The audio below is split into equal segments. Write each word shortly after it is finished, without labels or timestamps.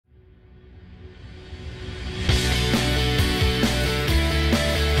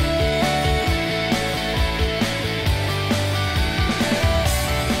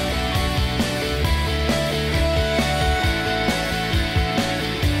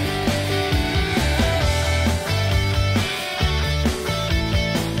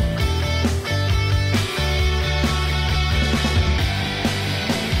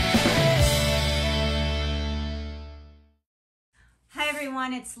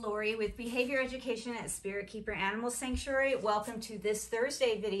everyone, it's Lori with Behavior Education at Spirit Keeper Animal Sanctuary. Welcome to this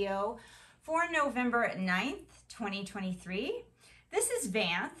Thursday video for November 9th, 2023. This is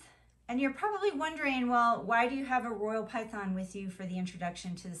Vanth, and you're probably wondering, well, why do you have a royal python with you for the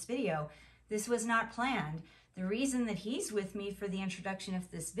introduction to this video? This was not planned. The reason that he's with me for the introduction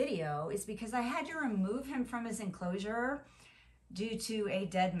of this video is because I had to remove him from his enclosure due to a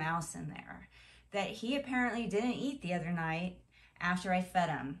dead mouse in there that he apparently didn't eat the other night after I fed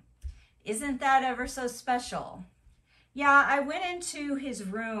him. Isn't that ever so special? Yeah, I went into his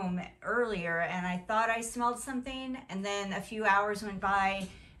room earlier and I thought I smelled something, and then a few hours went by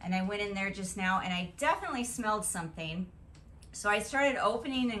and I went in there just now and I definitely smelled something. So I started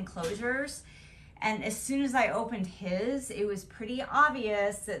opening enclosures, and as soon as I opened his, it was pretty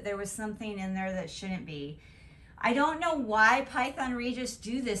obvious that there was something in there that shouldn't be. I don't know why Python Regis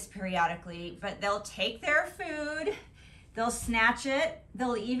do this periodically, but they'll take their food, they'll snatch it,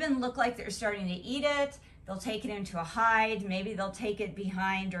 they'll even look like they're starting to eat it, they'll take it into a hide, maybe they'll take it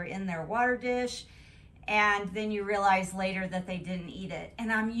behind or in their water dish, and then you realize later that they didn't eat it.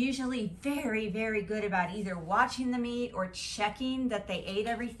 And I'm usually very, very good about either watching them eat or checking that they ate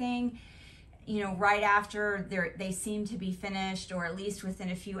everything, you know, right after they seem to be finished, or at least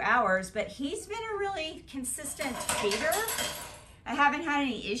within a few hours. But he's been a really consistent feeder. I haven't had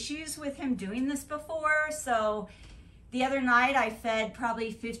any issues with him doing this before. So the other night I fed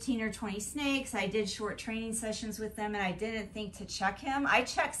probably 15 or 20 snakes. I did short training sessions with them and I didn't think to check him. I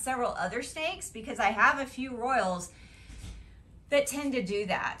checked several other snakes because I have a few royals that tend to do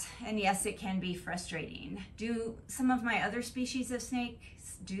that. And yes, it can be frustrating. Do some of my other species of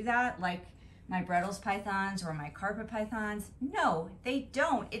snakes do that? Like my Bredl's pythons or my carpet pythons? No, they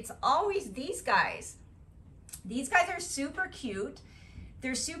don't. It's always these guys. These guys are super cute.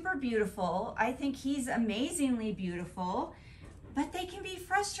 They're super beautiful. I think he's amazingly beautiful, but they can be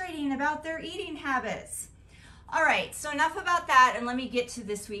frustrating about their eating habits. All right, so enough about that, and let me get to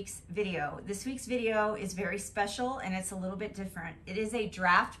this week's video. This week's video is very special and it's a little bit different. It is a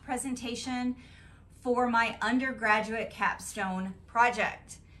draft presentation for my undergraduate capstone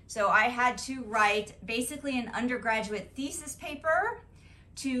project. So I had to write basically an undergraduate thesis paper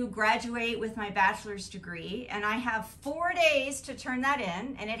to graduate with my bachelor's degree, and I have 4 days to turn that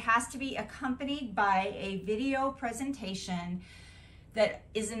in, and it has to be accompanied by a video presentation that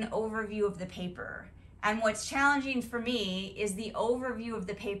is an overview of the paper. And what's challenging for me is the overview of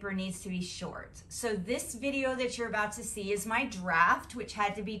the paper needs to be short. So this video that you're about to see is my draft, which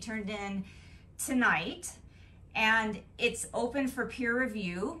had to be turned in tonight, and it's open for peer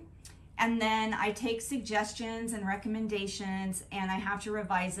review. And then I take suggestions and recommendations, and I have to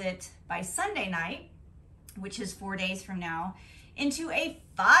revise it by Sunday night, which is 4 days from now, into a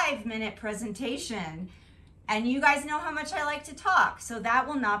 5-minute presentation. And you guys know how much I like to talk, so that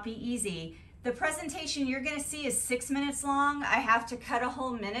will not be easy. The presentation you're gonna see is 6 minutes long. I have to cut a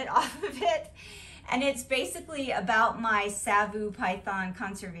whole minute off of it. And it's basically about my Savu Python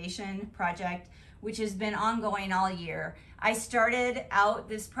conservation project, which has been ongoing all year. I started out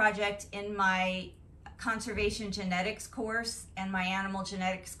this project in my conservation genetics course and my animal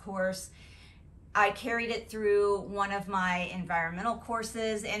genetics course. I carried it through one of my environmental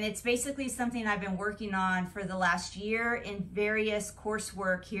courses, and it's basically something I've been working on for the last year in various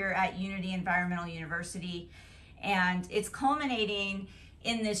coursework here at Unity Environmental University. And it's culminating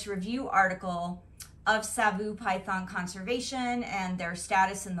in this review article of Savu Python conservation and their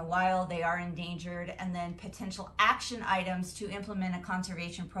status in the wild. They are endangered, and then potential action items to implement a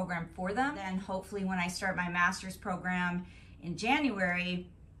conservation program for them. Then hopefully when I start my master's program in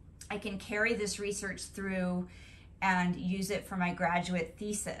January, I can carry this research through and use it for my graduate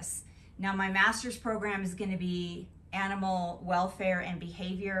thesis. Now my master's program is going to be animal welfare and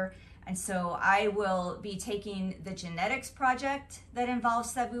behavior. And so I will be taking the genetics project that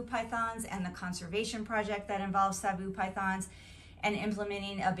involves Savu pythons and the conservation project that involves Savu pythons and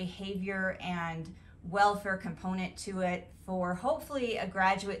implementing a behavior and welfare component to it for hopefully a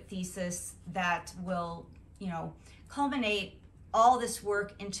graduate thesis that will, you know, culminate all this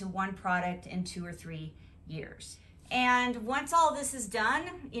work into one product in 2 or 3 years. And once all this is done,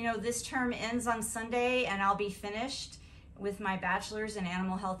 you know, this term ends on Sunday and I'll be finished with my bachelor's in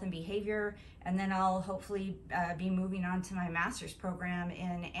animal health and behavior, and then I'll hopefully be moving on to my master's program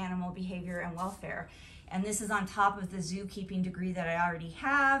in animal behavior and welfare. And this is on top of the zookeeping degree that I already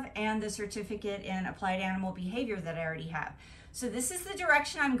have and the certificate in applied animal behavior that I already have. So this is the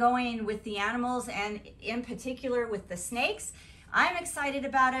direction I'm going with the animals, and in particular with the snakes. I'm excited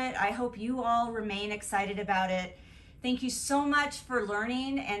about it. I hope you all remain excited about it. Thank you so much for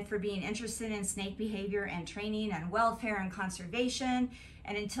learning and for being interested in snake behavior and training and welfare and conservation.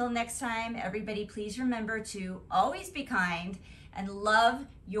 And until next time, everybody, please remember to always be kind and love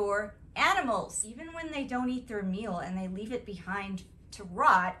your animals, even when they don't eat their meal and they leave it behind to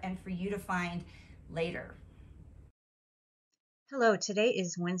rot and for you to find later. Hello, today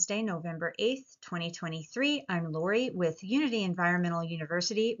is Wednesday, November 8th, 2023. I'm Lori with Unity Environmental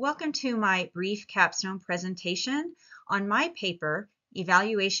University. Welcome to my brief capstone presentation on my paper,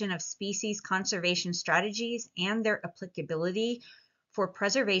 Evaluation of Species Conservation Strategies and Their Applicability for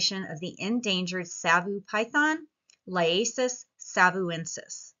Preservation of the Endangered Savu Python, Lyaeus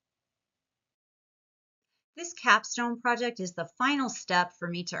savuensis. This capstone project is the final step for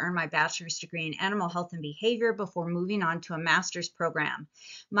me to earn my bachelor's degree in animal health and behavior before moving on to a master's program.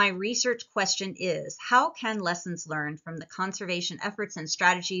 My research question is, how can lessons learned from the conservation efforts and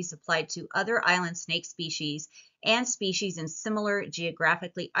strategies applied to other island snake species and species in similar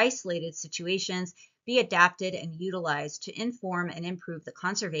geographically isolated situations be adapted and utilized to inform and improve the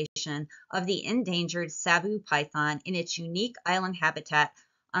conservation of the endangered Savu python in its unique island habitat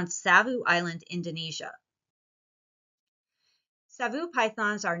on Savu Island, Indonesia? Savu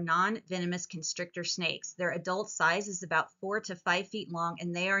pythons are non-venomous constrictor snakes. Their adult size is about 4 to 5 feet long,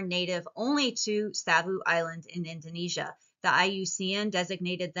 and they are native only to Savu Island in Indonesia. The IUCN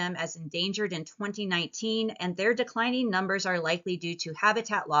designated them as endangered in 2019, and their declining numbers are likely due to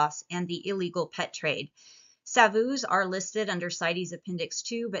habitat loss and the illegal pet trade. Savus are listed under CITES Appendix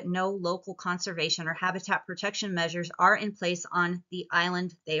 2, but no local conservation or habitat protection measures are in place on the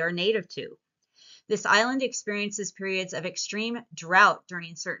island they are native to. This island experiences periods of extreme drought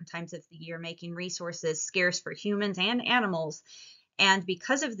during certain times of the year, making resources scarce for humans and animals. And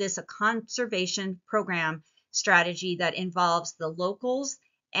because of this, a conservation program strategy that involves the locals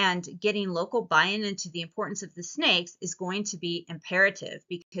and getting local buy-in into the importance of the snakes is going to be imperative,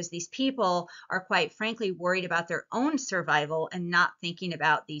 because these people are quite frankly worried about their own survival and not thinking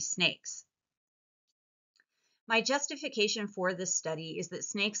about these snakes. My justification for this study is that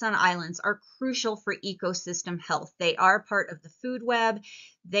snakes on islands are crucial for ecosystem health. They are part of the food web.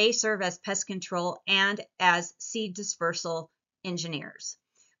 They serve as pest control and as seed dispersal engineers.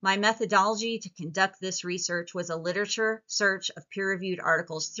 My methodology to conduct this research was a literature search of peer-reviewed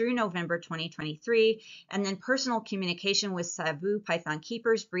articles through November 2023, and then personal communication with Savu python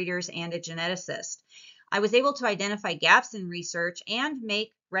keepers, breeders, and a geneticist. I was able to identify gaps in research and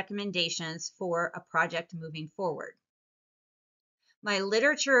make recommendations for a project moving forward. My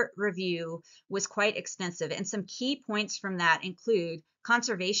literature review was quite extensive, and some key points from that include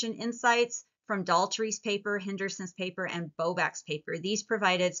conservation insights from Daltrey's paper, Henderson's paper, and Bobak's paper. These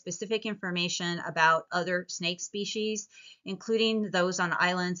provided specific information about other snake species, including those on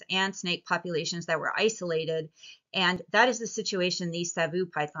islands and snake populations that were isolated, and that is the situation these Savu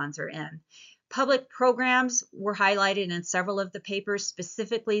pythons are in. Public programs were highlighted in several of the papers.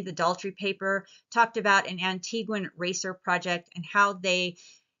 Specifically, the Daltrey paper talked about an Antiguan racer project and how they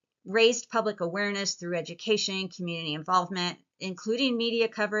raised public awareness through education, community involvement, including media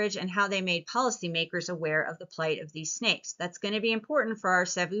coverage, and how they made policymakers aware of the plight of these snakes. That's going to be important for our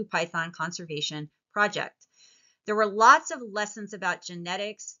Savu python conservation project. There were lots of lessons about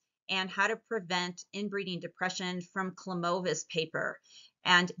genetics and how to prevent inbreeding depression from Klemova's paper.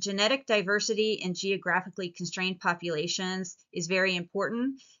 And genetic diversity in geographically constrained populations is very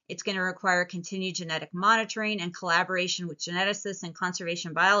important. It's going to require continued genetic monitoring and collaboration with geneticists and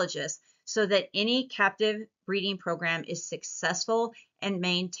conservation biologists so that any captive breeding program is successful and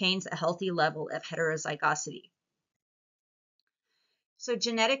maintains a healthy level of heterozygosity. So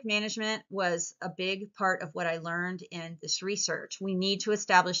genetic management was a big part of what I learned in this research. We need to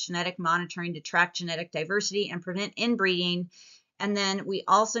establish genetic monitoring to track genetic diversity and prevent inbreeding. And then we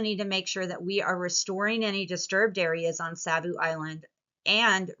also need to make sure that we are restoring any disturbed areas on Savu Island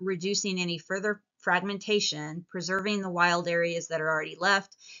and reducing any further fragmentation, preserving the wild areas that are already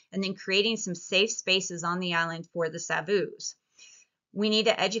left, and then creating some safe spaces on the island for the Savus. We need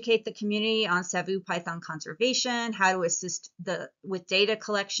to educate the community on Savu python conservation, how to assist with data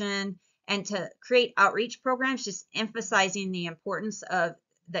collection, and to create outreach programs, just emphasizing the importance of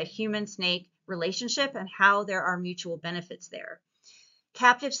the human-snake relationship and how there are mutual benefits there.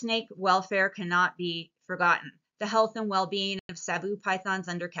 Captive snake welfare cannot be forgotten. The health and well-being of Savu pythons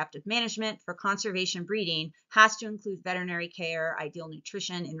under captive management for conservation breeding has to include veterinary care, ideal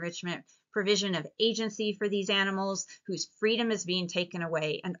nutrition, enrichment, provision of agency for these animals whose freedom is being taken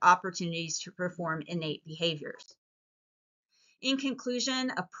away, and opportunities to perform innate behaviors. In conclusion,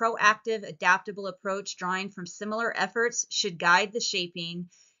 a proactive, adaptable approach drawing from similar efforts should guide the shaping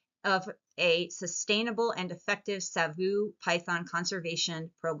of a sustainable and effective Savu Python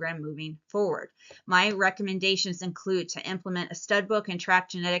conservation program moving forward. My recommendations include to implement a stud book and track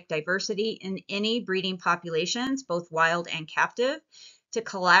genetic diversity in any breeding populations, both wild and captive, to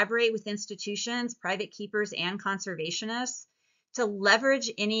collaborate with institutions, private keepers, and conservationists, to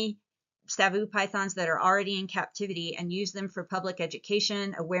leverage any Savu pythons that are already in captivity and use them for public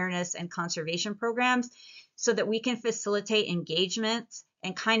education, awareness, and conservation programs so that we can facilitate engagements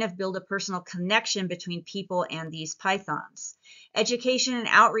and kind of build a personal connection between people and these pythons. Education and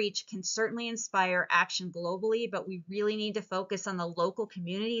outreach can certainly inspire action globally, but we really need to focus on the local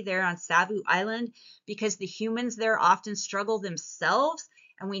community there on Savu Island because the humans there often struggle themselves,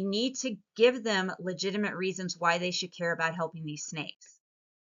 and we need to give them legitimate reasons why they should care about helping these snakes.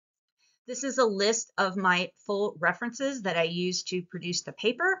 This is a list of my full references that I used to produce the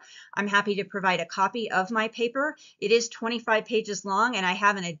paper. I'm happy to provide a copy of my paper. It is 25 pages long, and I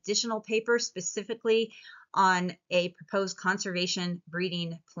have an additional paper specifically on a proposed conservation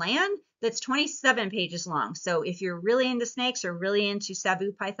breeding plan that's 27 pages long. So if you're really into snakes or really into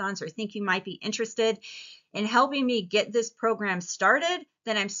Savu pythons or think you might be interested in helping me get this program started,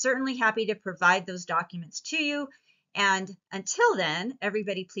 then I'm certainly happy to provide those documents to you. And until then,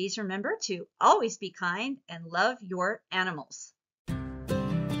 everybody, please remember to always be kind and love your animals.